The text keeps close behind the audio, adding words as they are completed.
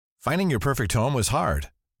Finding your perfect home was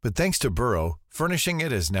hard, but thanks to Burrow, furnishing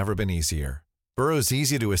it has never been easier. Burrow's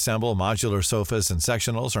easy-to-assemble modular sofas and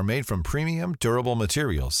sectionals are made from premium, durable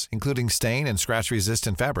materials, including stain and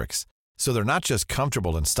scratch-resistant fabrics. So they're not just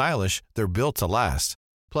comfortable and stylish, they're built to last.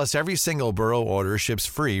 Plus, every single Burrow order ships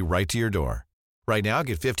free right to your door. Right now,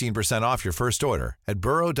 get 15% off your first order at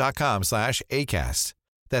burrow.com/ACAST.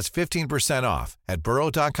 That's 15% off at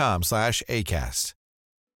burrow.com/ACAST.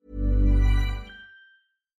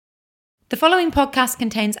 The following podcast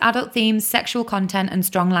contains adult themes, sexual content, and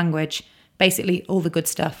strong language. Basically, all the good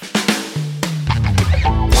stuff.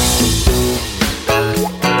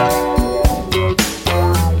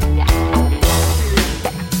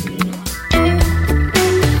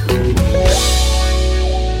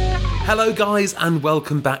 Hello guys, and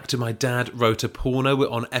welcome back to My Dad Wrote a Porno. We're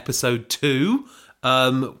on episode 2.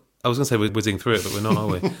 I was going to say we're whizzing through it, but we're not, are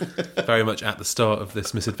we? Very much at the start of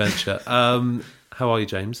this misadventure. How are you,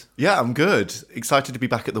 James? Yeah, I'm good. Excited to be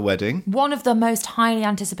back at the wedding. One of the most highly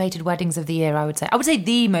anticipated weddings of the year, I would say. I would say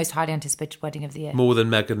the most highly anticipated wedding of the year. More than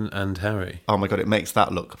Meghan and Harry. Oh my God, it makes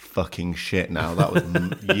that look fucking shit now. That was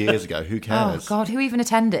years ago. Who cares? Oh God, who even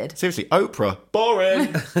attended? Seriously, Oprah.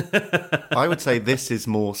 Boring. I would say this is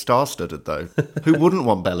more star-studded, though. Who wouldn't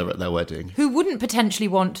want Bella at their wedding? Who wouldn't potentially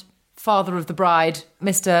want father of the bride,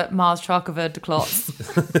 Mr. Mars Charkova de Klotz?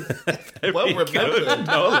 Well remembered.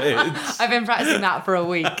 Knowledge. I've been practicing that for a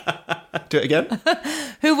week. Do it again.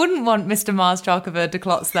 Who wouldn't want Mr. Mars Charkova de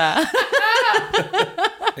Klotz there?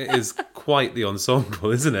 It is quite the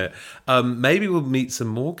ensemble, isn't it? Maybe we'll meet some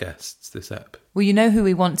more guests this ep. Well, you know who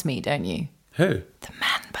we want to meet, don't you? Who? The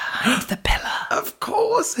man behind the pillar. Of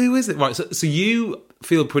course. Who is it? Right, so you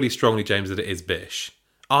feel pretty strongly, James, that it is Bish.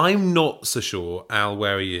 I'm not so sure. Al,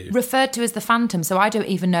 where are you? Referred to as the Phantom, so I don't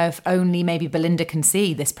even know if only maybe Belinda can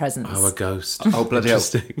see this presence. Oh, a ghost. Oh, bloody hell.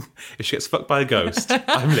 Interesting. If she gets fucked by a ghost,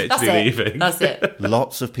 I'm literally leaving. That's it.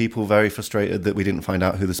 Lots of people very frustrated that we didn't find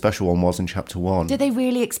out who the special one was in chapter 1. Did they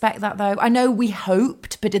really expect that, though? I know we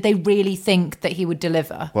hoped, but did they really think that he would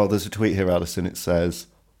deliver? Well, there's a tweet here, Alison. It says,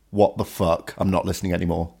 "What the fuck? I'm not listening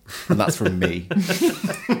anymore." And that's from me.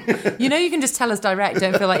 You know, you can just tell us direct.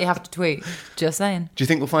 Don't feel like you have to tweet. Just saying. Do you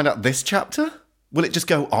think we'll find out this chapter? Will it just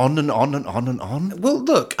go on and on and on and on? Well,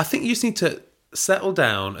 look, I think you just need to settle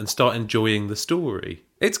down and start enjoying the story.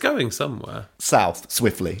 It's going somewhere. South,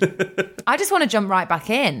 swiftly. I just want to jump right back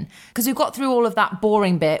in because we've got through all of that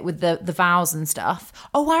boring bit with the vows and stuff.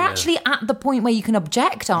 Oh, we're actually at the point where you can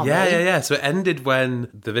object, aren't we? Yeah. So it ended when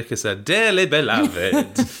the vicar said, "Dearly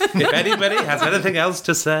beloved, if anybody has anything else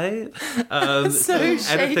to say, So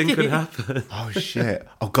anything shaky. could happen." Oh, shit.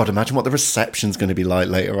 Oh, God, imagine what the reception's going to be like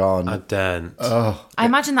later on. I daren't. I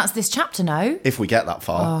imagine that's this chapter, no? If we get that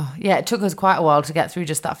far. Oh, yeah, it took us quite a while to get through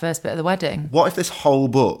just that first bit of the wedding. What if this whole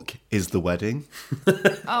book is the wedding?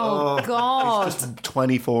 Oh, God. Just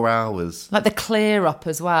 24 hours. Like the clear up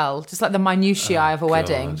as well. Just like the minutiae of a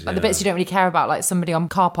wedding. Like the bits you don't really care about, like somebody on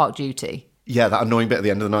car park duty. Yeah, that annoying bit at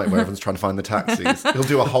the end of the night where everyone's trying to find the taxis. He'll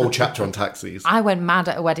do a whole chapter on taxis. I went mad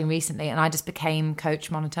at a wedding recently and I just became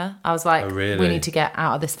coach monitor. I was like, Oh, really? we need to get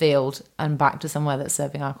out of this field and back to somewhere that's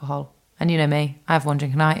serving alcohol. And you know me, I have one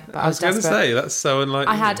drink a night, but I was going to desperate. say, that's so unlike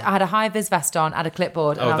I you. had a high vis vest on, had a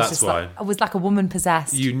clipboard, and Oh, I was that's just why. like, I was like a woman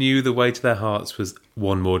possessed. You knew the way to their hearts was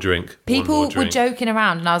one more drink. People were joking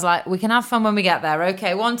around, and I was like, we can have fun when we get there.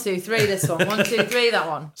 Okay, 1, 2, 3, this one. 1, 2, 3, that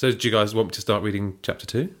one. So do you guys want me to start reading chapter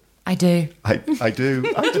 2? I do. I do. I do.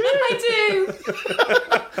 I do.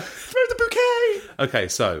 Throw the bouquet. Okay,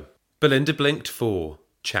 so Belinda blinked 4,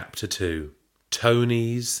 chapter 2,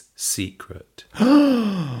 Tony's Secret.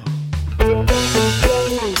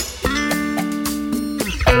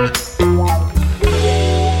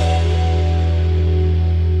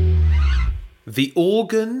 The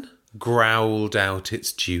organ growled out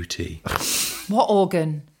its duty. What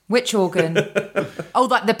organ? Which organ? Oh,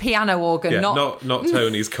 like the piano organ, Yeah, not not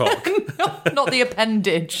Tony's cock. not the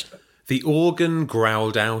appendage. The organ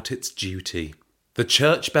growled out its duty. The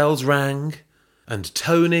church bells rang, and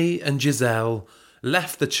Tony and Giselle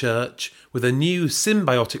left the church with a new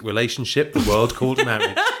symbiotic relationship the world called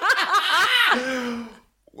marriage.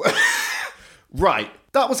 Right.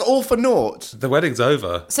 That was all for naught. The wedding's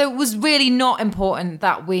over. So it was really not important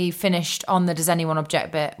that we finished on the does anyone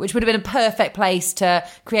object bit, which would have been a perfect place to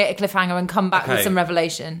create a cliffhanger and come back with Okay. some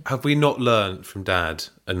revelation. Have we not learnt from Dad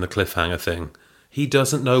and the cliffhanger thing? He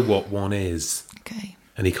doesn't know what one is. Okay.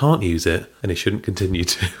 and he can't use it, and he shouldn't continue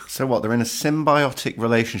to. So what? They're in a symbiotic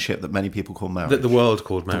relationship that many people call marriage. That the world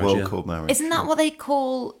called marriage. The world yeah. called marriage. Isn't that what they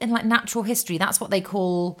call in like natural history? That's what they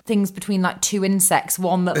call things between like two insects.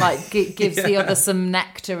 One that like gives the other some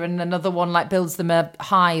nectar, and another one like builds them a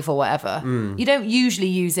hive or whatever. You don't usually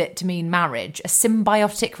use it to mean marriage. A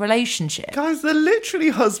symbiotic relationship. Guys, they're literally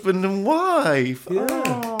husband and wife.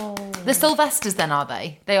 Yeah. The Sylvesters, then, are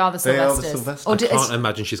they? They are the Sylvesters. They are the Sylvesters. Or I can't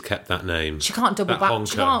imagine she's kept that name. she can't double That back.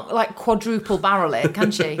 She honker. can't like quadruple barrel it, can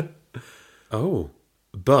she? Oh,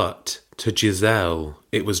 but to Giselle,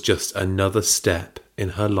 it was just another step in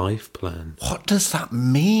her life plan. What does that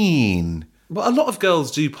mean? Well, a lot of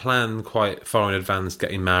girls do plan quite far in advance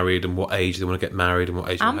getting married and what age they want to get married and what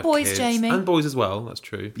age they And want to have boys, kids. Jamie. And boys as well, that's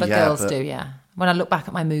true. But Yeah, girls but- do, yeah. When I look back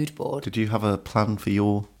at my mood board. Did you have a plan for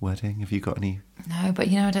your wedding? Have you got any? No, but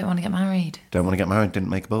I don't want to get married. Don't want to get married? Didn't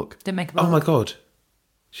make a book? Didn't make a Oh book. my God.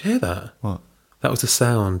 Did you hear that? What? That was the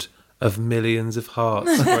sound of millions of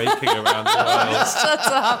hearts breaking around the world. Shut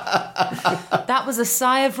up. That was a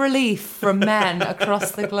sigh of relief from men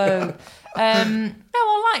across the globe. No,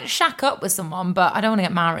 I like shack up with someone, but I don't want to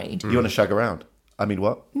get married. You want to shag around? I mean,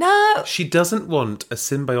 what? No, She doesn't want a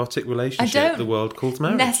symbiotic relationship I don't the world calls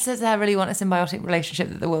marriage. necessarily want a symbiotic relationship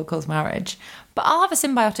that the world calls marriage. But I'll have a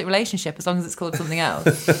symbiotic relationship as long as it's called something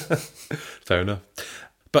else. Fair enough.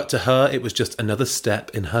 But to her, it was just another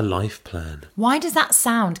step in her life plan. Why does that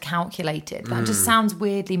sound calculated? That just sounds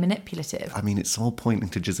weirdly manipulative. I mean, it's all pointing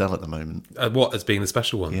to Giselle at the moment. What, as being the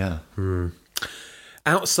special one? Yeah.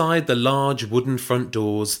 Outside the large wooden front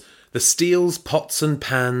doors, the Steele's Pots and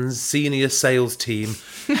Pans senior sales team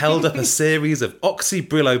held up a series of Oxy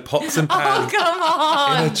Brillo pots and Oh, pans come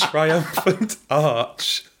on! in a triumphant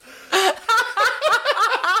arch.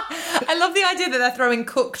 I love the idea that they're throwing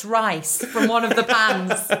cooked rice from one of the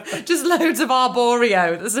pans. Just loads of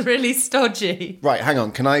arborio that's really stodgy. Right, hang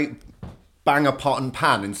on. Can I bang a pot and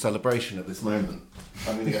pan in celebration at this moment?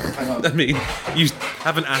 I'm going to go, hang on. I mean, you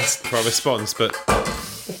haven't asked for a response, but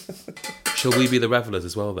shall we be the revellers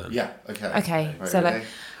as well then? Yeah, okay. Okay, Right, so like... okay.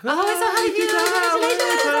 Oh, it's so happy for you!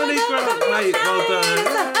 Tony, great, well done.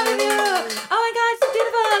 Oh my God, it's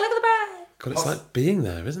beautiful! Look at the bride! God, it's like being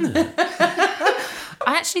there, isn't it?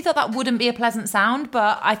 I actually thought that wouldn't be a pleasant sound,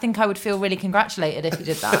 but I think I would feel really congratulated if you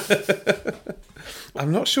did that.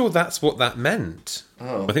 I'm not sure that's what that meant.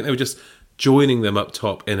 I think they were just joining them up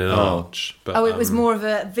top in an arch. But, Oh, it was more of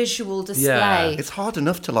a visual display. Yeah. It's hard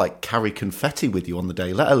enough to, like, carry confetti with you on the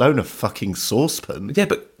day, let alone a fucking saucepan. Yeah,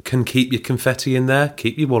 but can keep your confetti in there,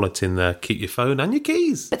 keep your wallet in there, keep your phone and your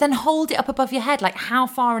keys. But then hold it up above your head. Like, how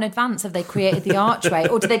far in advance have they created the archway?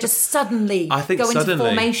 Or do they just suddenly I think go into suddenly.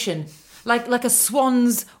 formation? Like a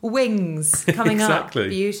swan's wings coming Exactly. up.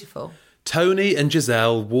 Beautiful. Tony and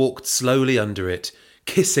Giselle walked slowly under it,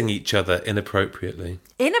 kissing each other inappropriately.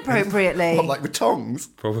 Inappropriately. What, like with tongs?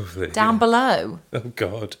 Probably. Down below. Oh,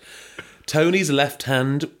 God. Tony's left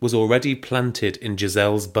hand was already planted in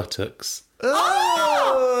Giselle's buttocks.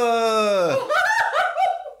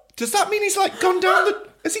 Does that mean he's like gone down the...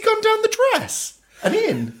 Has he gone down the dress? And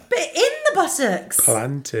in? But in the buttocks.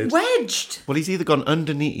 Planted. Wedged. Well, he's either gone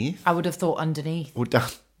underneath I would have thought underneath. or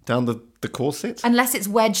down the corset. Unless it's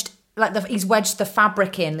wedged, like he's wedged the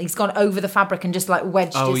fabric in. He's gone over the fabric and just like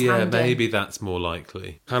wedged Oh, his yeah, hand in. maybe that's more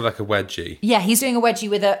likely. Kind of like a wedgie. Yeah, he's doing a wedgie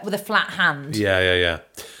with a flat hand. Yeah.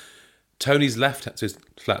 Tony's left hand, so his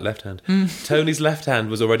flat left hand. Tony's left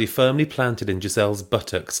hand was already firmly planted in Giselle's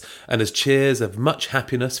buttocks, and as cheers of much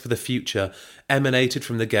happiness for the future emanated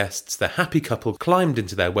from the guests, the happy couple climbed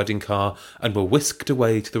into their wedding car and were whisked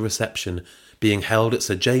away to the reception, being held at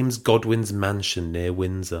Sir James Godwin's mansion near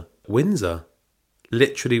Windsor. Windsor?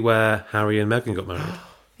 Literally where Harry and Meghan got married.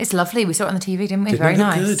 It's lovely. We saw it on the TV, didn't we? Didn't Very it look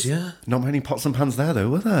nice. good, yeah. Not many pots and pans there, though,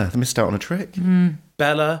 were there? They missed out on a trick.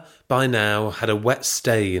 Bella, by now, had a wet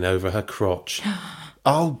stain over her crotch.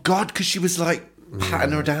 Oh, God, because she was, like,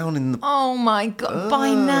 patting her down in the... Oh my God,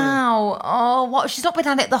 by now. Oh, what? She's not been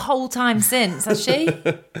at it the whole time since, has she?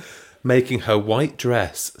 Making her white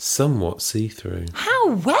dress somewhat see-through.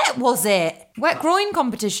 How wet was it? Wet groin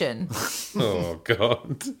competition. Oh,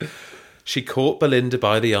 God. She caught Belinda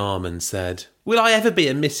by the arm and said, "Will I ever be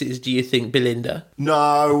a Mrs., do you think, Belinda?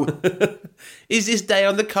 No. Is this day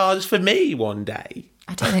on the cards for me one day?"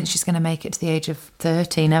 I don't think she's going to make it to the age of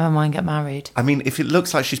 30, never mind get married. I mean, if it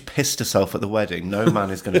looks like she's pissed herself at the wedding, no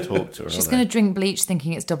man is going to talk to her. She's going to drink bleach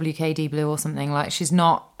thinking it's WKD Blue or something. Like, she's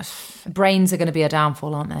not... Brains are going to be a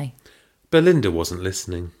downfall, aren't they? Belinda wasn't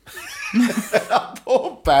listening.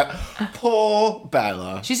 Poor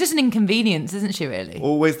Bella. She's just an inconvenience, isn't she, really?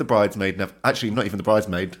 Always the bridesmaid. Never, actually, not even the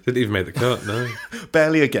bridesmaid. Didn't even make the cut, no.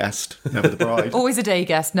 Barely a guest. Never the bride. Always a day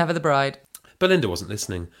guest, never the bride. Belinda wasn't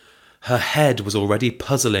listening. Her head was already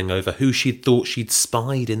puzzling over who she'd thought she'd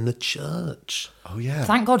spied in the church. Oh, yeah.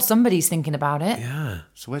 Thank God somebody's thinking about it. Yeah.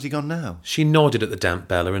 So where's he gone now? She nodded at the damp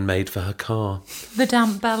Bella and made for her car. The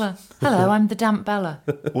damp Bella. Hello, I'm the damp Bella.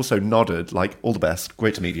 Also nodded, like, all the best.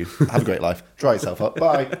 Great to meet you. Have a great life. Dry yourself up.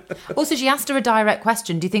 Bye. Also, she asked her a direct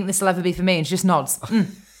question. Do you think this will ever be for me? And she just nods. What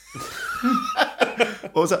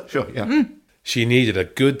was that? Sure, yeah. She needed a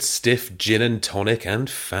good stiff gin and tonic and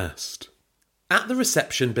fast. At the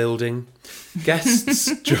reception building, guests...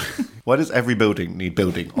 Why does every building need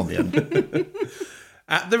building on the end?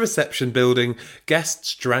 At the reception building,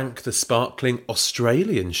 guests drank the sparkling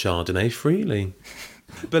Australian Chardonnay freely.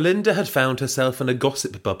 Belinda had found herself in a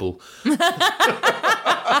gossip bubble.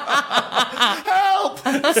 Help!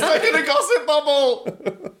 Stuck in a gossip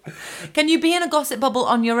bubble! Can you be in a gossip bubble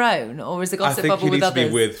on your own? Or is a gossip bubble with others? I think you need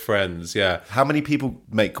to be with friends, yeah. How many people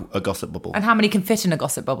make a gossip bubble? And how many can fit in a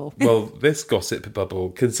gossip bubble? Well, this gossip bubble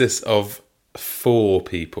consists of 4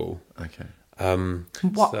 people. Okay.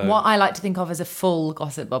 What I like to think of as a full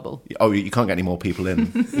gossip bubble. Oh, you can't get any more people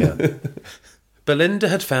in. Yeah. Belinda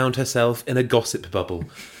had found herself in a gossip bubble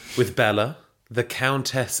with Bella, the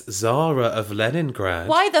Countess Zara of Leningrad.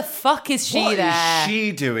 Why the fuck is she What there? is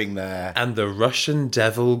she doing there? And the Russian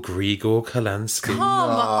devil Grigor Kalansky. Come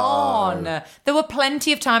on. There were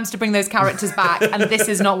plenty of times to bring those characters back, and this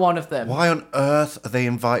is not one of them. Why on earth are they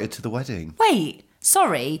invited to the wedding? Wait,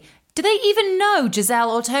 sorry. Do they even know Giselle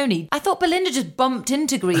or Tony? I thought Belinda just bumped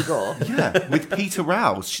into Grigor. Yeah, with Peter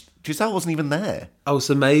Rouse. Giselle wasn't even there. Oh,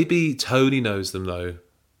 so maybe Tony knows them, though.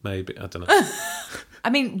 Maybe. I don't know. I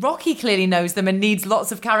mean, Rocky clearly knows them and needs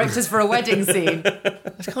lots of characters for a wedding scene. I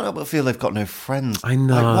just can't help but feel they've got no friends. I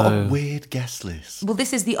know. Like, what a weird guest list. Well,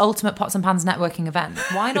 this is the ultimate Pots and Pans networking event.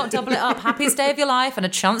 Why not double it up? Happiest day of your life and a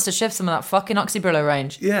chance to shift some of that fucking Oxybrillo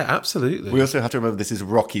range. Yeah, absolutely. We also have to remember this is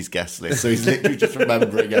Rocky's guest list, so he's literally just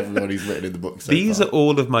remembering everyone he's written in the book so These far. are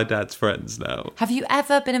all of my dad's friends now. Have you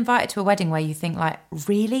ever been invited to a wedding where you think, like,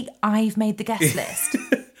 really? I've made the guest list?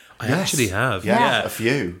 I actually have. Yeah, a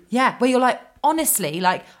few. Yeah, where you're like, honestly,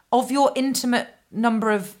 like, of your intimate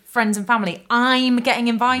number of friends and family, I'm getting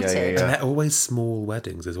invited. Yeah. And they're always small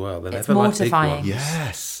weddings as well. They're It's never mortifying. like big ones.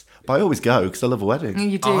 Yes. But I always go because I love a wedding.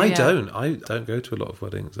 You do, I yeah. don't. I don't go to a lot of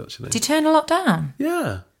weddings, actually. Do you turn a lot down?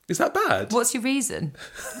 Yeah. Is that bad? What's your reason?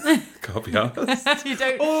 Can't be asked. You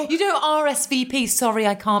don't RSVP, sorry,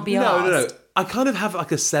 I can't be asked. No. I kind of have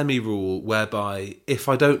like a semi-rule whereby if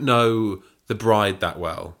I don't know the bride that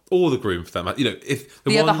well, or the groom for that matter, if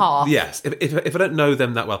The other half. Yes, if I don't know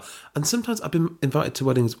them that well. And sometimes I've been invited to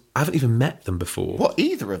weddings, I haven't even met them before. What,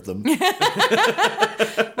 either of them?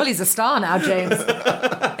 Well, he's a star now, James.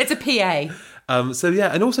 It's a PA. So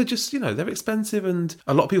yeah, and also just, they're expensive and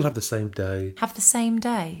a lot of people have the same day. Have the same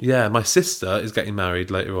day. Yeah, my sister is getting married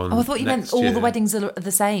later on. Oh, I thought you meant all the weddings are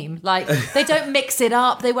the same. Like, they don't mix it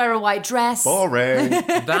up. They wear a white dress. Boring.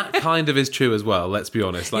 That kind of is true as well, let's be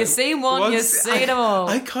honest. Like, You've seen one, you've seen them all.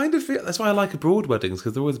 I kind of feel, that's why I like abroad weddings,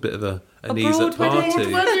 because they're always a bit of an ease broad at wedding?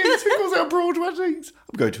 party. Weddings? Who calls it abroad weddings?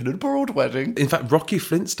 I'm going to an abroad wedding. In fact, Rocky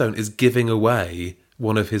Flintstone is giving away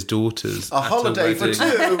one of his daughters A holiday for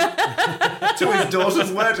two to his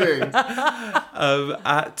daughter's wedding.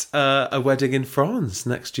 at a wedding in France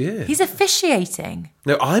next year. He's officiating.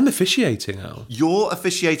 No, I'm officiating now. You're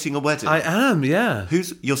officiating a wedding? I am, yeah.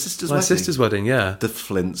 Who's your sister's My wedding? sister's wedding, yeah. The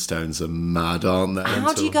Flintstones are mad, aren't they?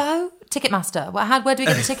 How do you go? Ticketmaster. Where do we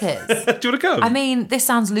get the tickets? Do you want to come? I mean, this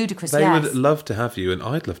sounds ludicrous, They yes. would love to have you, and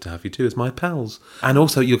I'd love to have you too as my pals. And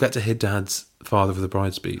also, you'll get to hear Dad's father of the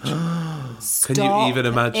bride speech. Can you even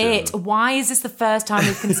imagine? It. Why is this the first time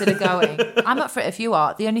we've considered going? I'm up for it if you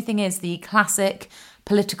are. The only thing is the classic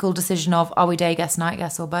political decision of, are we day guests, night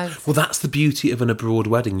guests, or both? Well, that's the beauty of an abroad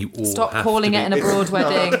wedding. You all Stop have calling to it an abroad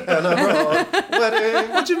wedding. An abroad wedding.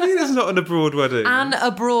 What do you mean it's not an abroad wedding? An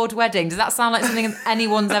abroad wedding. Does that sound like something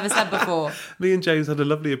anyone's ever said before? Me and James had a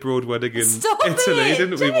lovely abroad wedding in Stop Italy, it!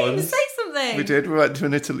 didn't we James, once? say something. We did. We went to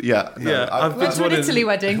an Italy. Yeah. No, Yeah, I've Went to an Italy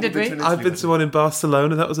wedding, did we? I've been to one in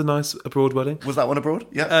Barcelona. That was a nice abroad wedding. Was that one abroad?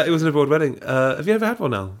 Yeah. It was an abroad wedding. Have you ever had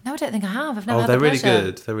one, Al? No, I don't think I have. I've never Oh, had they're the really pleasure.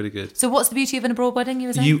 good. They're really good. So what's the beauty of an abroad wedding, you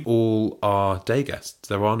were saying? You all are day guests.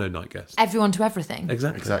 There are no night guests. Everyone to everything.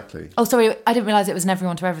 Exactly. Oh, sorry, I didn't realise it was an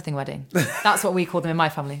everyone to everything wedding. That's what we call them in my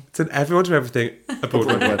family. It's an everyone to everything abroad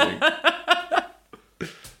Abroad wedding. wedding.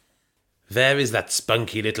 There is that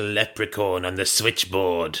spunky little leprechaun on the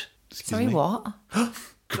switchboard, Sorry, what?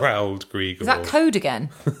 Growled Grigor. Is that code again?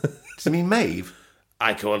 Does it mean Maeve?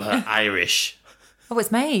 I call her Irish. Oh,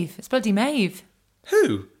 it's Maeve. It's bloody Maeve.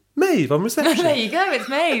 Who? Maeve on reception. There you go, it's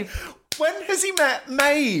Maeve. When has he met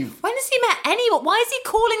Maeve? When has he met anyone? Why is he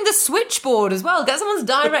calling the switchboard as well? Get someone's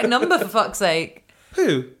direct number, for fuck's sake.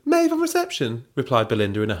 Who? Maeve on reception, replied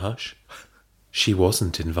Belinda in a hush. She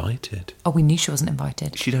wasn't invited. Oh, we knew she wasn't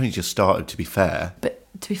invited. She'd only just started, to be fair. But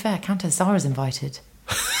to be fair, Countess Zara's invited.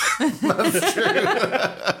 That's true.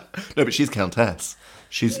 No, but she's Countess.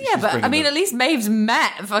 She's but I mean, at least Maeve's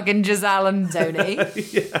met fucking Giselle and Tony.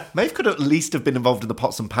 Maeve could at least have been involved in the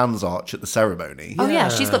pots and pans arch at the ceremony. Oh yeah,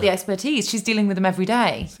 she's got the expertise. She's dealing with them every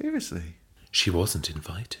day. Seriously. She wasn't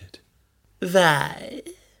invited. Why?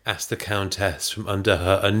 Asked the Countess from under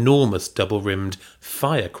her enormous double-rimmed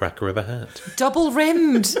firecracker of a hat. Double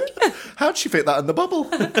rimmed. How'd she fit that in the bubble?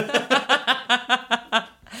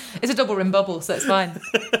 It's a double rimmed bubble, so it's fine.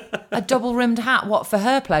 A double rimmed hat, what, for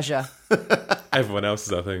her pleasure? Everyone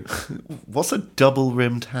else's, I think. What's a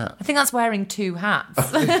double-rimmed hat? I think that's wearing two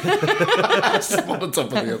hats. One on top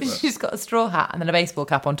of the other. She's got a straw hat and then a baseball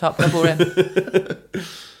cap on top, double rim.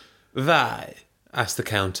 Why? Asked the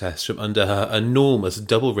Countess from under her enormous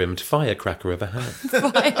double-rimmed firecracker of a hat.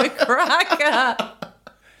 Firecracker.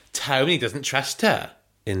 Tony doesn't trust her.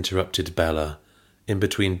 Interrupted Bella, in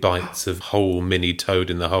between bites of whole mini toad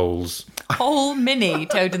in the holes. Whole mini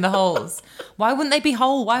toad in the holes. Why wouldn't they be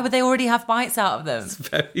whole? Why would they already have bites out of them? It's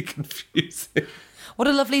very confusing. What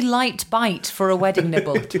a lovely light bite for a wedding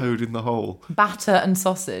nibble. Toad in the hole. Batter and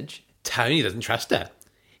sausage. Tony doesn't trust her.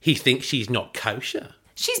 He thinks she's not kosher.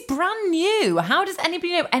 She's brand new. How does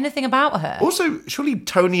anybody know anything about her? Also, surely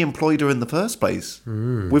Tony employed her in the first place.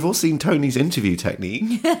 We've all seen Tony's interview technique.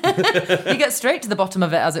 You get straight to the bottom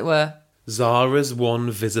of it, as it were. Zara's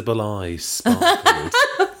one visible eye sparkled.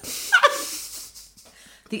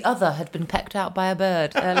 The other had been pecked out by a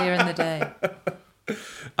bird earlier in the day.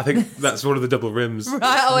 I think that's one of the double rims. Right,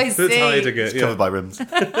 oh, I That's see. hiding it, It's yeah. covered by rims.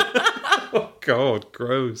 Oh, God,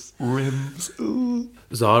 gross. Rims. Ooh.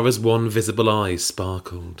 Zara's one visible eye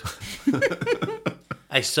sparkled.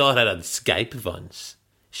 I saw her on Skype once.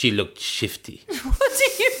 She looked shifty. What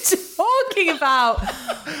are you talking about?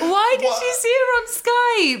 Why did you see her on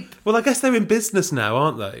Skype? Well, I guess they're in business now,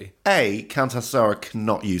 aren't they? A, Countess Zara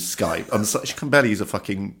cannot use Skype. She can barely use a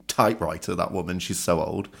fucking typewriter, that woman. She's so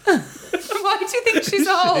old. Why do you think she's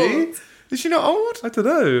old? Is she not old? I don't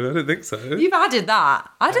know. I don't think so. You've added that.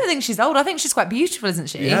 I don't think she's old. I think she's quite beautiful, isn't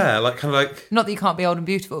she? Yeah, like kind of like, Not that you can't be old and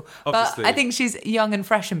beautiful, Obviously. but I think she's young and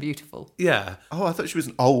fresh and beautiful. yeah. Oh, I thought she was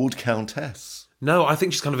an old countess. No, I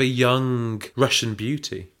think she's kind of a young Russian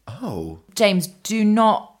beauty. Oh. James, do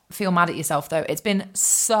not feel mad at yourself, though. It's been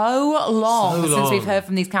so long since we've heard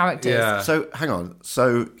from these characters. Yeah. So, hang on.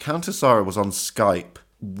 So, Countess Zara was on Skype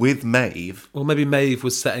with Maeve. Well, maybe Maeve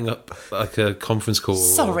was setting up like a conference call.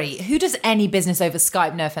 Sorry, who does any business over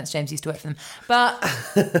Skype? No offence, James used to work for them. But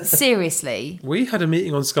seriously, We had a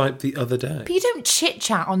meeting on Skype the other day. but you don't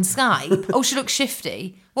chit-chat on Skype. Oh, she looks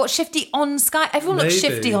shifty. What, shifty on Skype? Everyone looks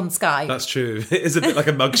Maybe. shifty on Skype. That's true. It is a bit like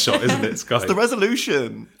a mugshot, isn't it, Skype? The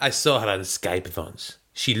resolution. I saw her on Skype once.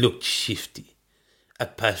 She looked shifty. A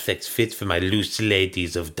perfect fit for my loose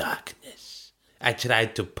ladies of darkness. I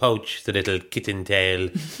tried to poach the little kitten tail.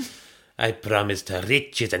 I promised her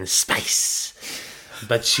riches and spice.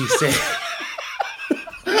 But she said...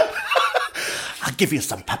 I'll give you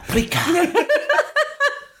some paprika.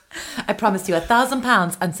 I promised you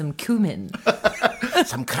 £1,000 and some cumin.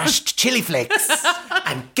 Some crushed chili flakes.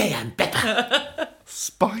 I'm gay and better.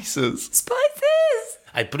 Spices. Spices!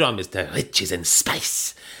 I promised her riches and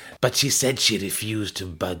spice. But she said she refused to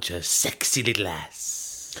budge her sexy little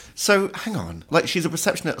ass. So, hang on. Like, she's a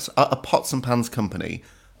receptionist at a pots and pans company.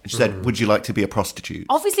 And she said, would you like to be a prostitute?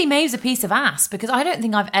 Obviously, Maeve's a piece of ass, because I don't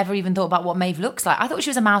think I've ever even thought about what Maeve looks like. I thought she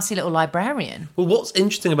was a mousy little librarian. Well, what's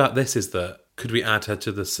interesting about this is that could we add her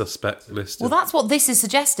to the suspect list? Well, that's what this is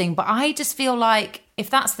suggesting, but I just feel like if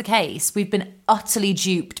that's the case, we've been utterly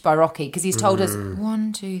duped by Rocky, because he's told us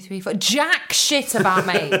 1, 2, 3, 4, jack shit about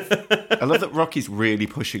Maeve. I love that Rocky's really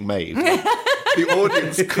pushing Maeve. The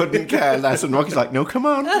audience couldn't care less, and Rocky's like, no, come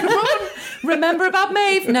on. Remember about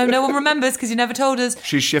Maeve? No, no one remembers, because you never told us.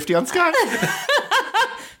 She's shifty on Skype.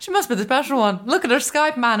 She must be the special one. Look at her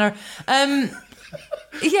Skype manner.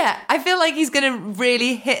 Yeah, I feel like he's going to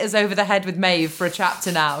really hit us over the head with Maeve for a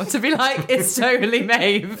chapter now, to be like, it's totally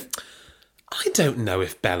Maeve. I don't know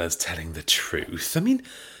if Bella's telling the truth. I mean,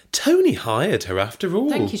 Tony hired her after all.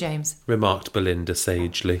 Thank you, James. Remarked Belinda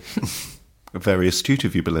sagely. Very astute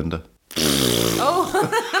of you, Belinda.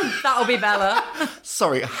 Oh, that'll be Bella.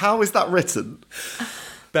 Sorry, how is that written?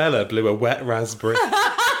 Bella blew a wet raspberry.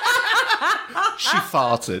 She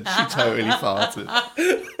farted. She totally farted.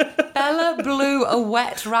 Bella blew a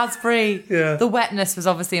wet raspberry. Yeah. The wetness was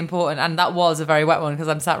obviously important, and that was a very wet one because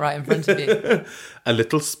I'm sat right in front of you. A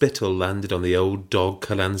little spittle landed on the old dog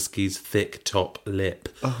Kalansky's thick top lip,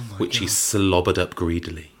 which he slobbered up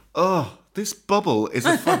greedily. Oh, this bubble is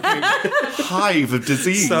a fucking hive of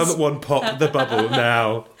disease. Someone pop the bubble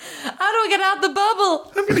now. How do I get out the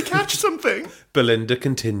bubble? I'm going to catch something. Belinda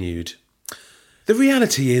continued. The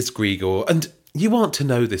reality is, Grigor, and you aren't to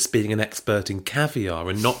know this being an expert in caviar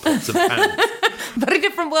and not pots and pans. Very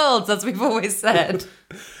different worlds, as we've always said.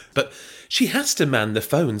 But she has to man the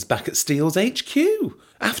phones back at Steele's HQ.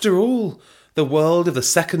 After all, the world of the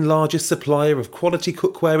second largest supplier of quality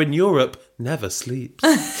cookware in Europe never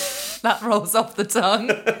sleeps. That rolls off the tongue.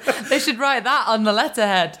 They should write that on the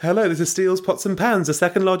letterhead. Hello, this is Steele's Pots and Pans, the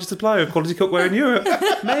second largest supplier of quality cookware in Europe.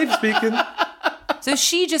 Maeve speaking. So is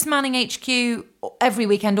she just manning HQ every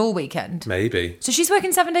weekend, all weekend? Maybe. So she's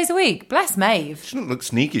working 7 days a week. Bless Maeve. She doesn't look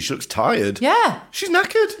sneaky. She looks tired. Yeah. She's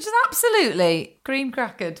knackered. She's absolutely cream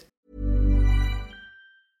crackered.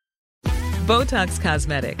 Botox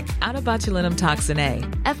Cosmetic, out of botulinum toxin A,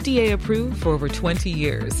 FDA approved for over 20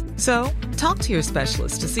 years. So, talk to your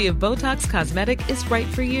specialist to see if Botox Cosmetic is right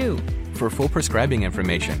for you. For full prescribing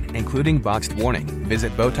information, including boxed warning,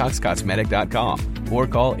 visit BotoxCosmetic.com or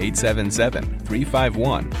call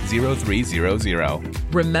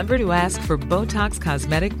 877-351-0300. Remember to ask for Botox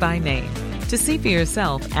Cosmetic by name. To see for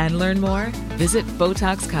yourself and learn more, visit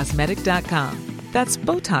BotoxCosmetic.com. That's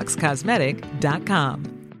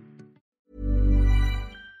BotoxCosmetic.com.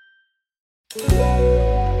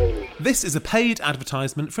 This is a paid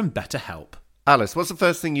advertisement from BetterHelp. Alice, what's the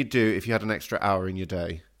first thing you'd do if you had an extra hour in your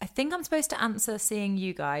day? I think I'm supposed to answer seeing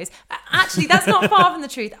you guys. Actually, that's not far from the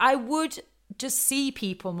truth. I would just see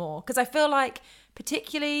people more because I feel like,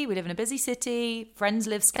 particularly, we live in a busy city, friends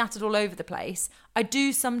live scattered all over the place. I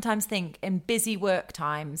do sometimes think in busy work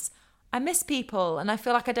times, I miss people and I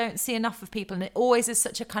feel like I don't see enough of people, and it always is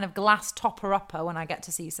such a kind of glass topper-upper when I get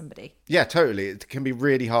to see somebody. Yeah, totally. It can be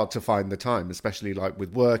really hard to find the time, especially like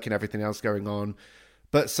with work and everything else going on.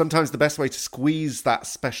 But sometimes the best way to squeeze that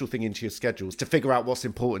special thing into your schedule is to figure out what's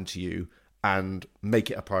important to you and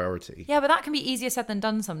make it a priority. Yeah, but that can be easier said than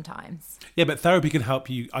done sometimes. Yeah, but therapy can help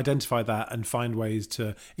you identify that and find ways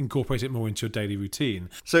to incorporate it more into your daily routine.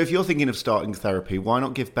 So if you're thinking of starting therapy, why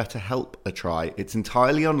not give BetterHelp a try? It's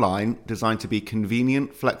entirely online, designed to be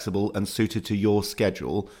convenient, flexible, and suited to your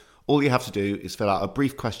schedule. All you have to do is fill out a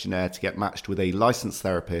brief questionnaire to get matched with a licensed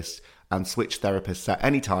therapist and switch therapists at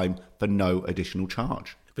any time for no additional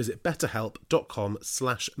charge. Visit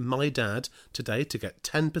betterhelp.com/mydad today to get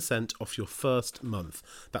 10% off your first month.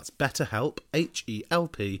 That's betterhelp,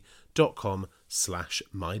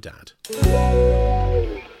 HELP.com/mydad.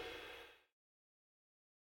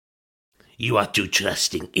 You are too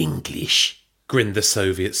trusting English, grinned the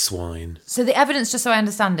Soviet swine. So the evidence, just so I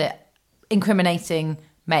understand it, incriminating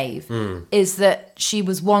Maeve, is that she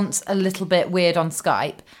was once a little bit weird on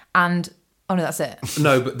Skype and... Oh, no, that's it.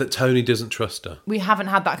 No, but that Tony doesn't trust her. We haven't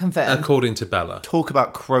had that confirmed. According to Bella. Talk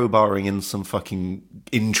about crowbarring in some fucking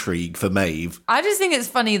intrigue for Maeve. I just think it's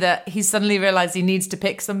funny that he suddenly realised he needs to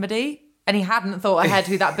pick somebody and he hadn't thought ahead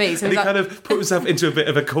who that'd be. So And he he's like, kind of put himself into a bit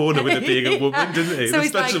of a corner with it being a woman, didn't he? So The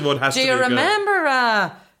he's special like, one has do to you be a girl.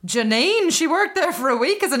 remember Janine? She worked there for a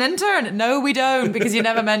week as an intern. No, we don't, because you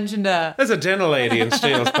never mentioned her. There's a dinner lady in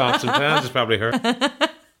Steele's Pots and Pans. It's probably her.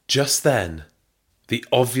 Just then, the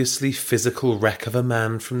obviously physical wreck of a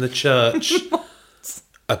man from the church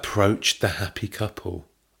approached the happy couple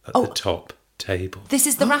at the top table. This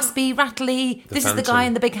is the raspy, rattly... This is the phantom. guy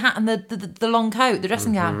in the big hat and the long coat, the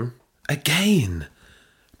dressing gown. Again,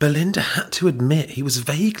 Belinda had to admit he was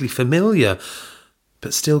vaguely familiar,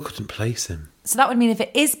 but still couldn't place him. So that would mean if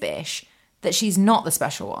it is Bish, that she's not the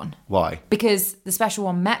special one. Why? Because the special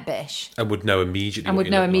one met Bish And would know immediately and what would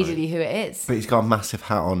he know looked immediately who it is. But he's got a massive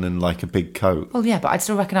hat on and like a big coat. Well, yeah, but I'd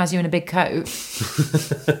still recognise you in a big coat.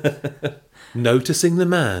 like. Noticing the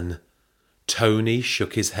man, Tony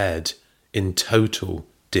shook his head in total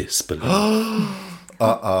disbelief.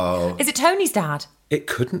 Uh-oh. Is it Tony's dad? It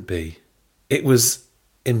couldn't be. It was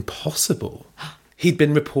impossible. He'd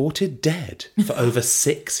been reported dead for over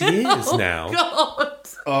 6 years now. God.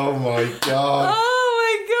 Oh my God. Oh,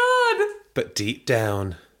 my God. But deep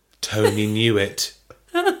down, Tony knew it.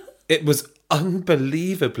 It was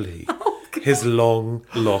unbelievably his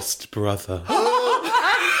long-lost brother.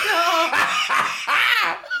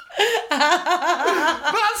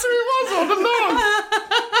 That's who he was all along.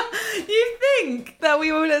 You think that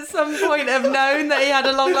we would at some point have known that he had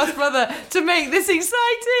a long-lost brother to make this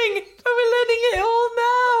exciting? But we're learning it all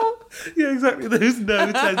now. Yeah, exactly. There's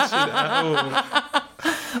no tension at all.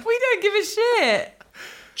 We don't give a shit.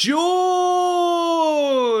 George!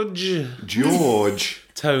 George.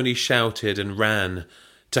 Tony shouted and ran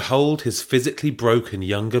to hold his physically broken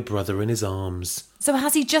younger brother in his arms. So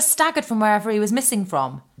has he just staggered from wherever he was missing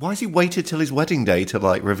from? Why has he waited till his wedding day to,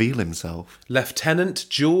 reveal himself? Lieutenant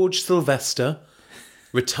George Sylvester,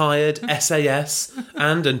 retired SAS,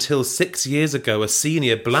 and until 6 years ago a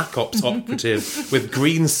senior Black Ops operative with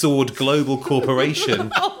Green Sword Global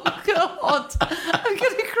Corporation, Oh, God. I'm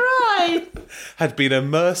going to cry. had been a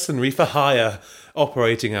mercenary for hire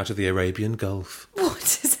operating out of the Arabian Gulf.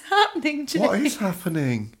 What is happening, Jake? What is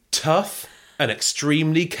happening? Tough and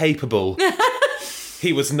extremely capable,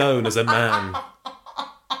 he was known as a man.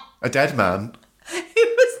 A dead man? He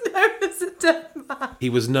was known as a dead man. He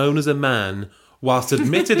was known as a man, whilst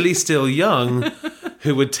admittedly still young,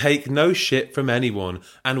 who would take no shit from anyone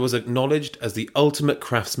and was acknowledged as the ultimate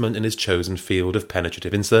craftsman in his chosen field of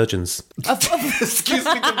penetrative insurgents. Excuse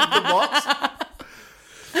me, the what?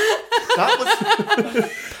 That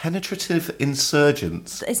was penetrative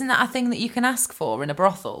insurgents. Isn't that a thing that you can ask for in a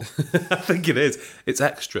brothel? I think it is. It's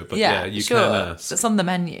extra, but yeah, you sure. can ask. It's on the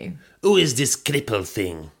menu. Who is this cripple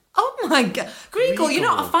thing? Oh my God. Greencore, you're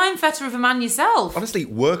not a fine fetter of a man yourself. Honestly,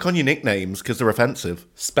 work on your nicknames because they're offensive.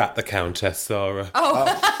 Spat the Countess, Sarah. Oh.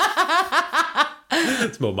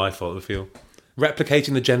 It's more my fault, I feel.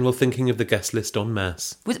 Replicating the general thinking of the guest list en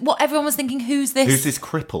masse. What everyone was thinking, who's this? Who's this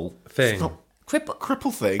cripple? Thing. It's not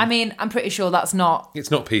cripple thing. I mean, I'm pretty sure that's not... It's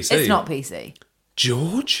not PC. It's not PC.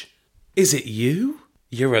 George? Is it you?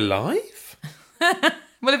 You're alive?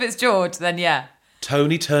 Well, if it's George, then yeah.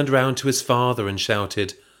 Tony turned round to his father and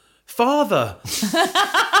shouted, Father!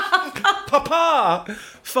 Papa!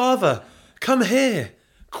 Father, come here,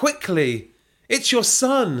 quickly. It's your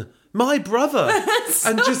son, my brother,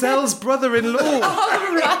 and Giselle's brother-in-law.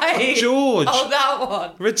 Oh, right. George. Oh, that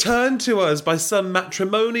one. Returned to us by some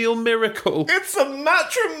matrimonial miracle. It's a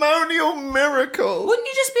matrimonial miracle. Wouldn't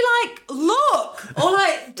you just be like, look? Or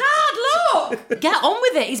like, Dad, look. Get on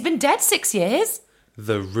with it. He's been dead 6 years.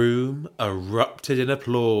 The room erupted in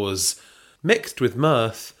applause, mixed with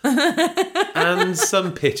mirth, and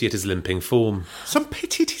some pity at his limping form. Some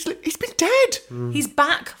pity, he's been dead. He's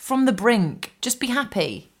back from the brink. Just be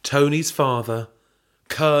happy. Tony's father,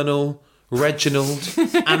 Colonel Reginald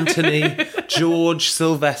Anthony George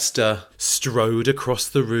Sylvester, strode across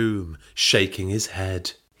the room, shaking his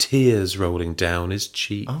head, tears rolling down his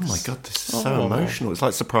cheeks. Oh my God, this is so emotional. It's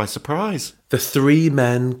like surprise, surprise. The three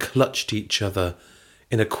men clutched each other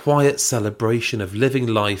in a quiet celebration of living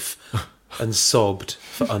life and sobbed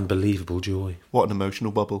for unbelievable joy. What an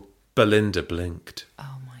emotional bubble. Belinda blinked.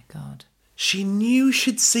 Oh, my God. She knew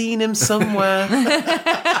she'd seen him somewhere.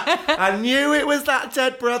 I knew it was that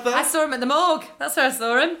dead brother. I saw him at the morgue. That's where I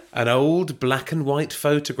saw him. An old black and white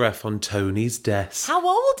photograph on Tony's desk. How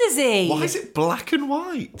old is he? Why is it black and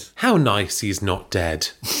white? How nice he's not dead,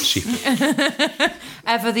 she thought.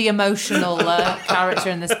 Ever the emotional character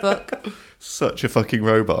in this book. Such a fucking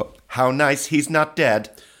robot. How nice he's not dead.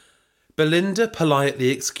 Belinda politely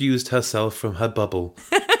excused herself from her bubble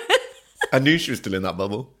I knew she was still in that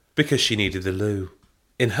bubble. because she needed the loo.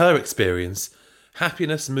 In her experience,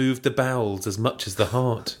 happiness moved the bowels as much as the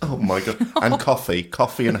heart. Oh my God. And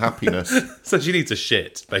coffee and happiness. So she needs a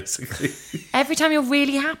shit, basically. Every time you're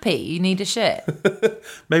really happy, you need a shit.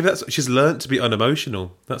 Maybe that's what she's learnt, to be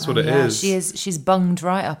unemotional. That's what it Yeah, is. she is. She's bunged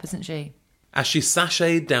right up, isn't she? As she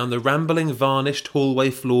sashayed down the rambling varnished hallway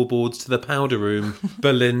floorboards to the powder room,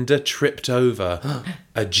 Belinda tripped over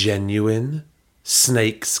a genuine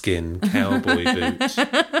snakeskin cowboy boot.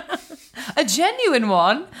 A genuine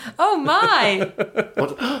one? Oh, my.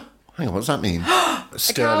 What? Hang on, what does that mean?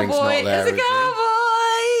 Sterling's Cowboy. not there. It's a is he?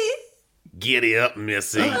 cowboy. Giddy up,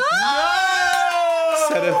 missy.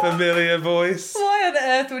 Said a familiar voice. Why on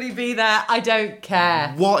earth would he be there? I don't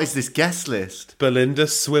care. What is this guest list? Belinda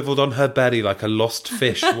swiveled on her belly like a lost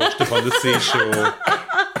fish washed upon the seashore.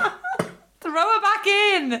 Throw her back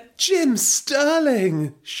in. Jim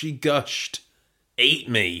Sterling, she gushed. Eat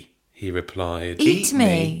me. He replied. Eat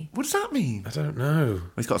me. What does that mean? I don't know.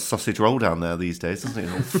 He's got a sausage roll down there these days, doesn't he?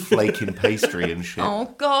 All flaking pastry and shit.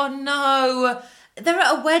 Oh, God, no. They're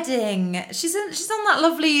at a wedding. She's on that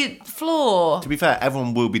lovely floor. To be fair,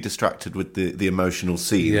 everyone will be distracted with the emotional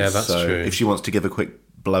scenes. Yeah, that's so true. If she wants to give a quick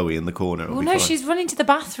blowy in the corner, it'll Oh, be no, fine. she's running to the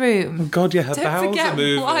bathroom. God, yeah, her Don't bowels are forget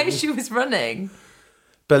moving. why she was running.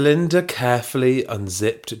 Belinda carefully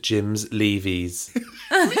unzipped Jim's levies.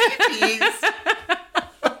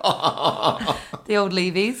 The old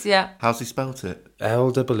Levies, yeah. How's he spelt it?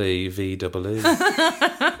 LEEVEE.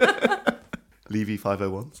 Levy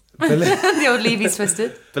 501s. The old Levy's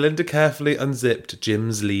twisted. Belinda carefully unzipped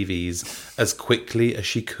Jim's levies as quickly as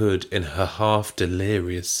she could in her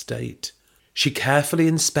half-delirious state. She carefully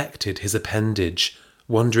inspected his appendage,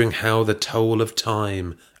 wondering how the toll of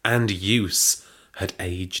time and use had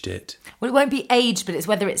aged it. Well, it won't be aged, but it's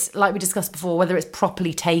whether it's, like we discussed before, whether it's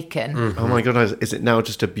properly taken. Oh my God, is it now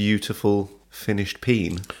just a beautiful finished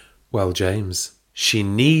peen? Well, James, she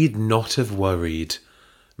need not have worried.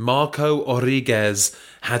 Marco Orriguez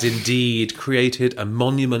had indeed created a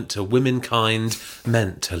monument to womankind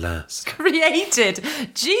meant to last. Created?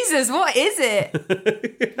 Jesus, what is it?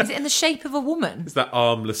 Is it in the shape of a woman? It's that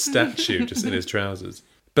armless statue just in his trousers.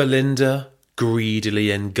 Belinda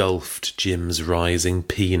greedily engulfed Jim's rising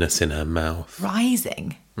penis in her mouth.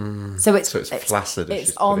 Rising? So it's flaccid.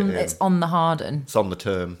 It's on the harden. It's on the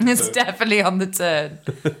turn. It's definitely on the turn.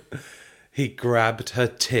 He grabbed her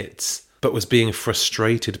tits, but was being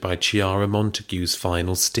frustrated by Chiara Montague's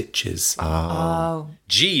final stitches. Oh.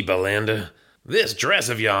 Gee, Belinda, this dress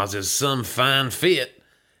of yours is some fine fit.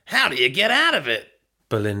 How do you get out of it?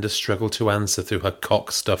 Belinda struggled to answer through her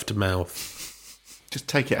cock-stuffed mouth. Just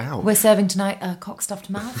take it out. We're serving tonight a cock-stuffed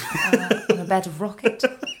mouth on a bed of rocket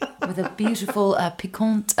with a beautiful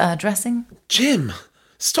piquant dressing. Jim,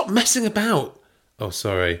 stop messing about. Oh,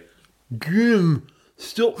 sorry. Jim,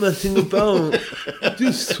 stop messing about.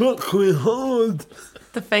 Just suck me hard.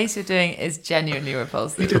 The face you're doing is genuinely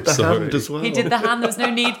repulsive. He did the hand as well. He did the hand. There was no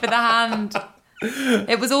need for the hand.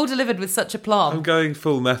 It was all delivered with such aplomb. I'm going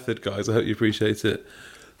full method, guys. I hope you appreciate it.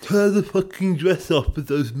 Tear the fucking dress off with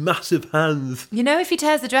those massive hands. You know, if he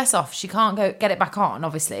tears the dress off, she can't go get it back on,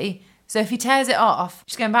 obviously. So if he tears it off,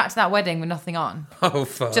 she's going back to that wedding with nothing on. Oh,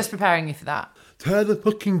 fuck. Just preparing you for that. Tear the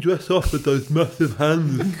fucking dress off with those massive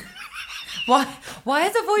hands. Why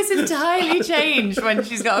has her voice entirely changed when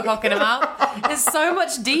she's got a cock in her mouth? It's so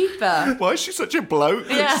much deeper. Why is she such a bloke?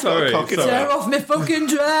 Yeah. She's got a cock in her Tear mouth. off my fucking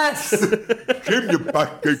dress. Jim, you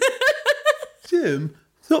bastard. Jim,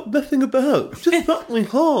 stop messing about. Just fuck me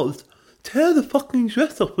hard. Tear the fucking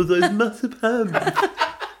dress off with those massive hands.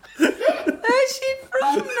 Where's she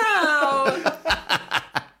from now?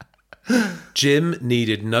 Jim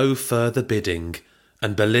needed no further bidding,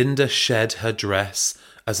 and Belinda shed her dress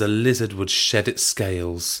as a lizard would shed its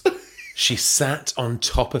scales. She sat on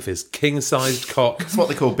top of his king-sized cock. That's what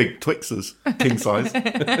they call big Twixers. King size.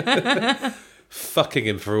 Fucking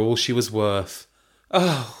him for all she was worth.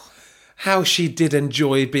 Oh, how she did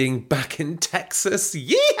enjoy being back in Texas.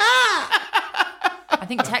 Yeehaw! I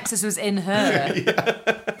think Texas was in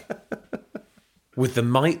her. With the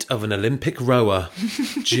might of an Olympic rower,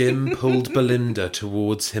 Jim pulled Belinda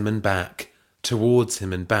towards him and back. Towards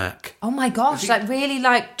him and back. Oh my gosh, like really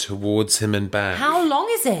like... Towards him and back. How long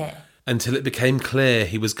is it? Until it became clear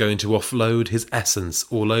he was going to offload his essence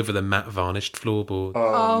all over the matte-varnished floorboard.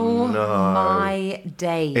 Oh no. My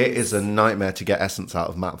days. It is a nightmare to get essence out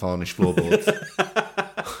of matte varnish floorboards.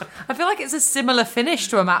 I feel like it's a similar finish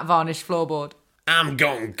to a matte varnish floorboard. I'm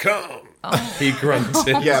gonna come. He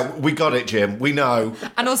grunted. Yeah, we got it, Jim. We know.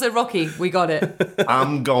 And also Rocky, we got it.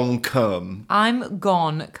 I'm gon' come. I'm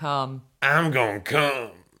gone come. I'm gonna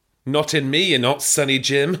come. Not in me, you're not, Sonny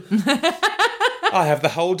Jim. I have the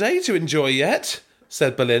whole day to enjoy yet,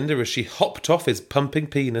 said Belinda as she hopped off his pumping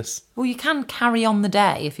penis. Well, you can carry on the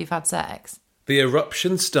day if you've had sex. The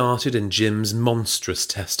eruption started in Jim's monstrous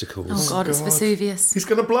testicles. Oh God, it's Vesuvius. He's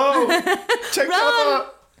gonna blow. Take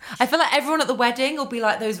cover. I feel like everyone at the wedding will be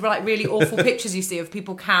like those like really awful pictures you see of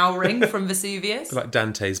people cowering from Vesuvius. Like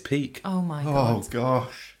Dante's Peak. Oh my God. Oh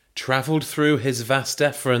gosh. Travelled through his vas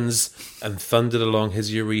deferens and thundered along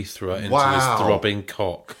his urethra into his throbbing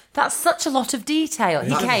cock. That's such a lot of detail.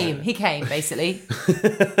 He came, basically.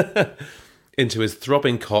 Into his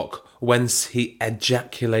throbbing cock, whence he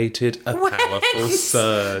ejaculated a powerful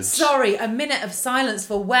surge. Sorry, a minute of silence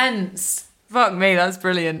for whence. Fuck me, that's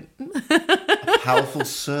brilliant. Powerful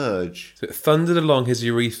surge. So it thundered along his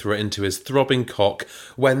urethra into his throbbing cock,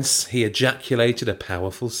 whence he ejaculated a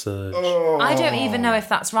powerful surge. I don't even know if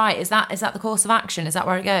that's right. Is that the course of action? Is that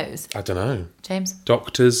where it goes? I don't know. James?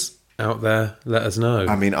 Doctors out there, let us know.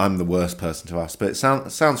 I mean, I'm the worst person to ask, but it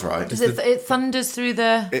sounds right. Does it thunders through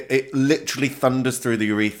the... It literally thunders through the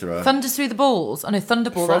urethra. Thunders through the balls? Oh no,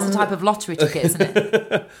 Thunderball, that's a type of lottery ticket, isn't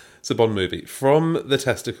it? It's a Bond movie. From the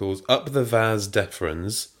testicles up the vas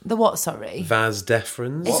deferens. The what, sorry? Vas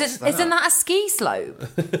deferens? Isn't that a ski slope?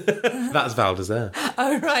 That's Val d'Isere.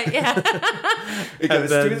 Oh, right, yeah. It goes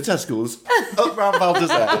through the testicles, up round Val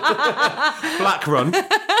d'Isere. Black Run.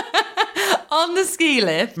 On the ski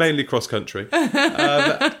lift. Mainly cross-country.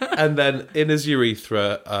 And then in his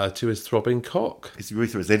urethra to his throbbing cock. His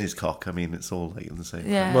urethra is in his cock. I mean, it's all like in the same.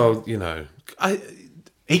 Yeah. Well, you know...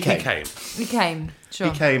 He came. He came. Sure.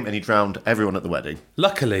 He came and he drowned everyone at the wedding.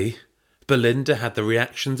 Luckily, Belinda had the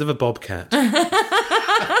reactions of a bobcat.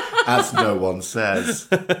 As no one says.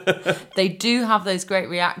 They do have those great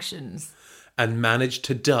reactions. And managed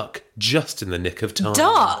to duck just in the nick of time.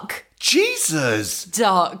 Duck? Jesus!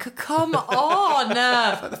 Duck, come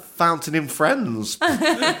on! Fountain in Friends.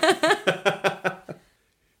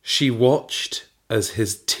 She watched as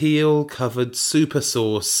his teal-covered super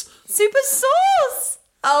sauce Super sauce!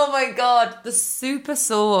 Oh my god, the super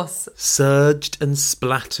sauce. surged and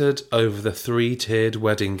splattered over the three-tiered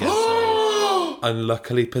wedding ghetto,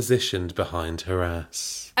 unluckily positioned behind her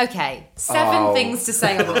ass. Okay, 7 things to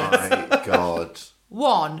say on this. My God.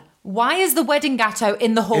 1, why is the wedding gatto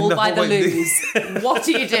in the hall the by the hallway. loos? What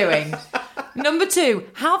are you doing? Number 2,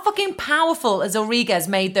 how fucking powerful has Rodriguez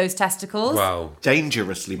made those testicles? Wow.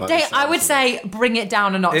 Dangerously by the I sounds would of say bring it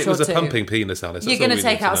down a notch It or was a two. pumping penis, Alice. You're going to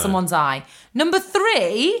take out someone's eye. Number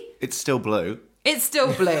 3, It's still blue. it's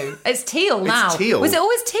still blue. It's teal now. teal. Was it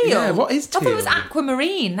always teal? Yeah, what is I thought it was teal?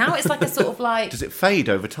 aquamarine. Now it's like a sort of like... Does it fade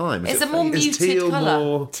over time? It's a more Is muted teal colour.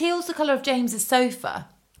 more- Teal's the colour of James's sofa.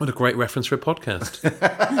 What a great reference for a podcast.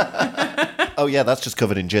 Oh, yeah, that's just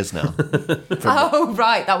covered in jizz now. Oh,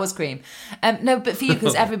 right, that was cream. No, but for you,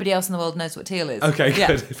 because everybody else in the world knows what teal is. Okay, Yeah.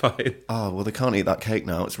 good, fine. Oh, well, they can't eat that cake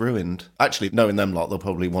now. It's ruined. Actually, knowing them lot, they'll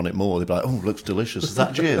probably want it more. They'll be like, oh, looks delicious. Is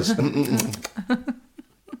that jizz?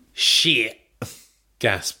 Shit.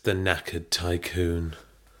 Gasped the knackered tycoon.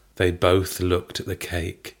 They both looked at the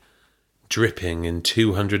cake, dripping in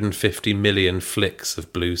 250 million flicks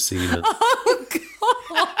of blue semen. Oh,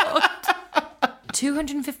 God.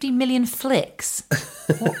 250 million flicks.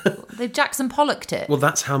 They've Jackson Pollocked it. Well,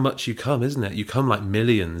 that's how much you come, isn't it? You come like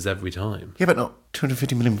millions every time. Yeah, but not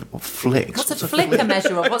 250 million flicks. What's a flicker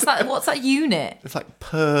measure of? What's that unit? It's like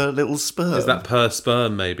per little sperm. Is that per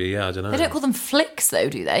sperm, maybe? Yeah, I don't know. They don't call them flicks, though,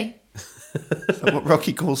 do they? Is that what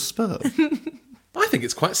Rocky calls sperm? I think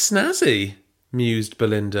it's quite snazzy, mused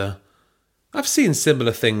Belinda. I've seen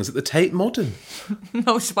similar things at the Tate Modern.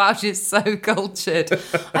 Oh, wow, she's so cultured.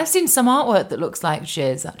 I've seen some artwork that looks like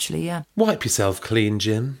shiz, actually, yeah. Wipe yourself clean,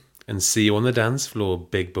 Jim, and see you on the dance floor,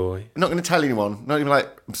 big boy. I'm not going to tell anyone. Not even like,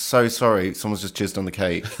 I'm so sorry, someone's just jizzed on the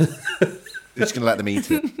cake. Just going to let them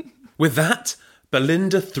eat it. With that,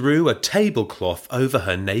 Belinda threw a tablecloth over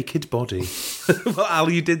her naked body. Well, Al,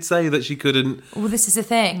 you did say that she couldn't Well, this is the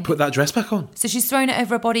thing. put that dress back on. So she's thrown it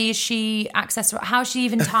over her body. Is she how's she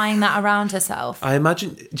even tying that around herself? I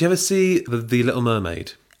imagine... Do you ever see The Little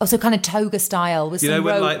Mermaid? Also kind of toga style with You know some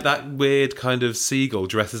when rope. like that weird kind of seagull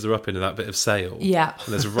dresses her up in that bit of sail? Yeah.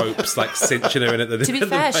 And there's ropes like cinching her in at the To be at the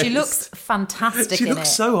fair, she waist. looks fantastic She in looks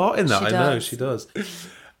it. so hot in that. She I know, does. she does.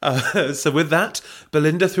 So with that,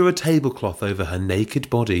 Belinda threw a tablecloth over her naked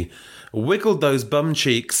body, wiggled those bum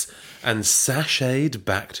cheeks, and sashayed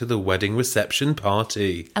back to the wedding reception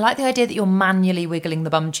party. I like the idea that you're manually wiggling the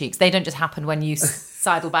bum cheeks. They don't just happen when you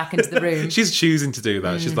sidle back into the room. She's choosing to do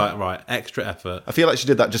that. She's like, right, extra effort. I feel like she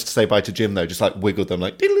did that just to say bye to Jim, though. Just like wiggled them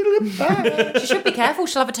like... bye. She should be careful.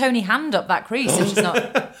 She'll have a Tony hand up that crease if she's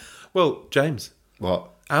not... Well, James, What?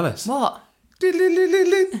 Alice. What?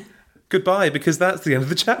 Goodbye, because that's the end of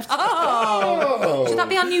the chapter. Oh! Should that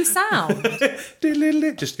be our new sound?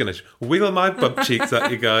 Just going to wiggle my bum cheeks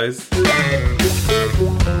at you guys.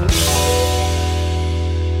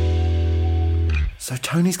 So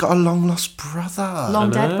Tony's got a long-lost brother.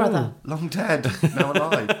 Long dead brother. Long dead, now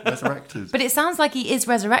alive, resurrected. But it sounds like he is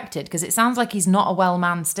resurrected because it sounds like he's not a well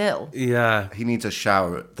man still. Yeah. He needs a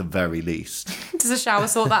shower at the very least. Does a shower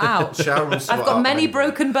sort that out? Shower and sort I've got out many the-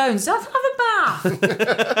 broken bones. Have a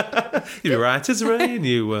bath. You're right as rain,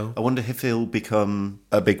 you will. I wonder if he'll become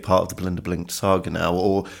a big part of the Belinda Blinked saga now,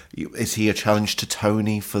 or is he a challenge to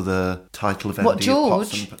Tony for the title of MD What, of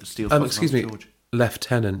George? Pots and Steel Fox Excuse and me, George?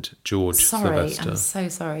 Lieutenant George Sorry, Sylvester. I'm so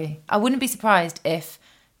sorry. I wouldn't be surprised if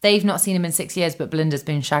they've not seen him in 6 years, but Belinda's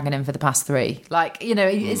been shagging him for the past 3. Like, you know,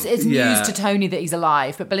 it's Yeah. news to Tony that he's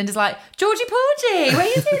alive, but Belinda's like, Georgie Porgy, what are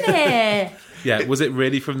you doing here? Yeah, was it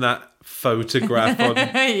really from that photograph on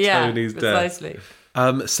Yeah, Tony's desk? precisely.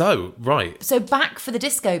 So, right. So back for the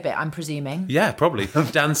disco bit, I'm presuming. Yeah, probably.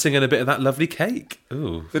 Dancing and a bit of that lovely cake.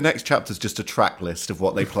 Ooh. The next chapter's just a track list of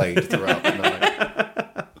what they played throughout the night.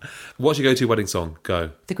 What's your go-to wedding song? Go.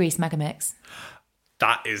 The Grease Megamix.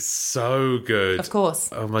 That is so good. Of course.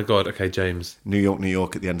 Oh my God. Okay, James. New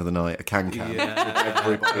York at the end of the night, a can-can. With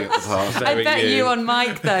everybody at the party. I bet you on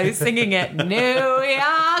mic, though, singing it. New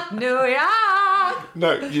York, New York.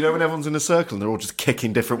 No, you know when everyone's in a circle and they're all just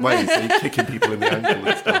kicking different ways, so you're kicking people in the ankle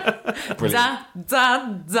and stuff. Brilliant. Da,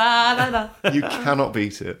 da, da, da, da. You cannot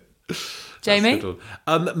beat it. Jamie?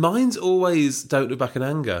 Mine's always Don't Look Back in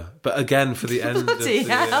Anger, but again for the end of Bloody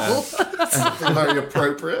hell. Very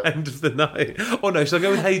appropriate. end of the night. Oh no, should I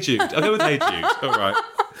go with Hey Jude? I'll go with Hey Jude. All right.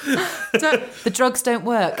 The drugs don't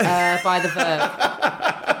work by the Verve.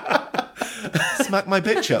 Smack my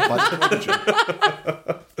bitch up by the Prodigy.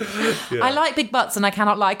 I like big butts and I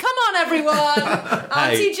cannot lie. Come on, everyone!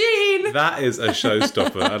 Auntie Jean! That is a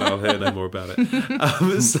showstopper, and I'll hear no more about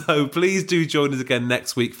it. So please do join us again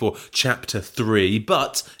next week for Chapter 3.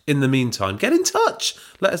 But in the meantime, get in touch.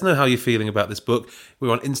 Let us know how you're feeling about this book.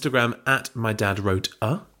 We're on Instagram at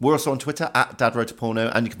MyDadWroteA. We're also on Twitter at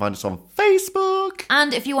DadWroteAPorno, and you can find us on Facebook.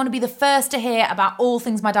 And if you want to be the first to hear about all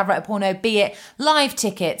things My Dad Wrote a Porno, be it live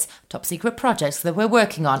tickets, top secret projects that we're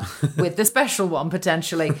working on, with the special one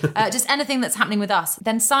potentially, just anything that's happening with us,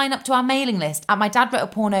 then sign up to our mailing list at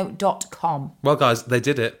mydadwroteaporno.com. Well, guys, they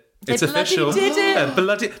did it. It's official. Did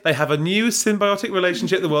it. They have a new symbiotic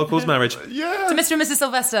relationship the world calls marriage. Yeah. To Mr. and Mrs.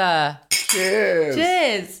 Sylvester. Cheers.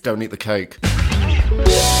 Cheers. Don't eat the cake.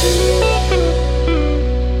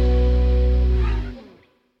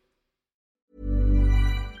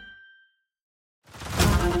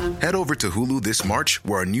 Head over to Hulu this March,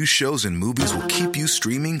 where our new shows and movies will keep you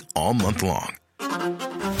streaming all month long.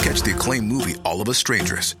 Catch the acclaimed movie All of Us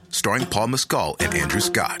Strangers, starring Paul Mescal and Andrew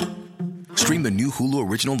Scott. Stream the new Hulu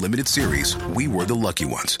original limited series We Were the Lucky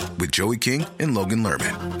Ones with Joey King and Logan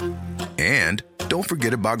Lerman. And don't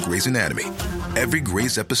forget about Grey's Anatomy. Every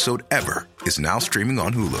Grey's episode ever is now streaming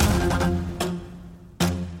on Hulu.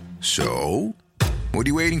 So, what are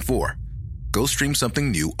you waiting for? Go stream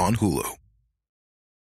something new on Hulu.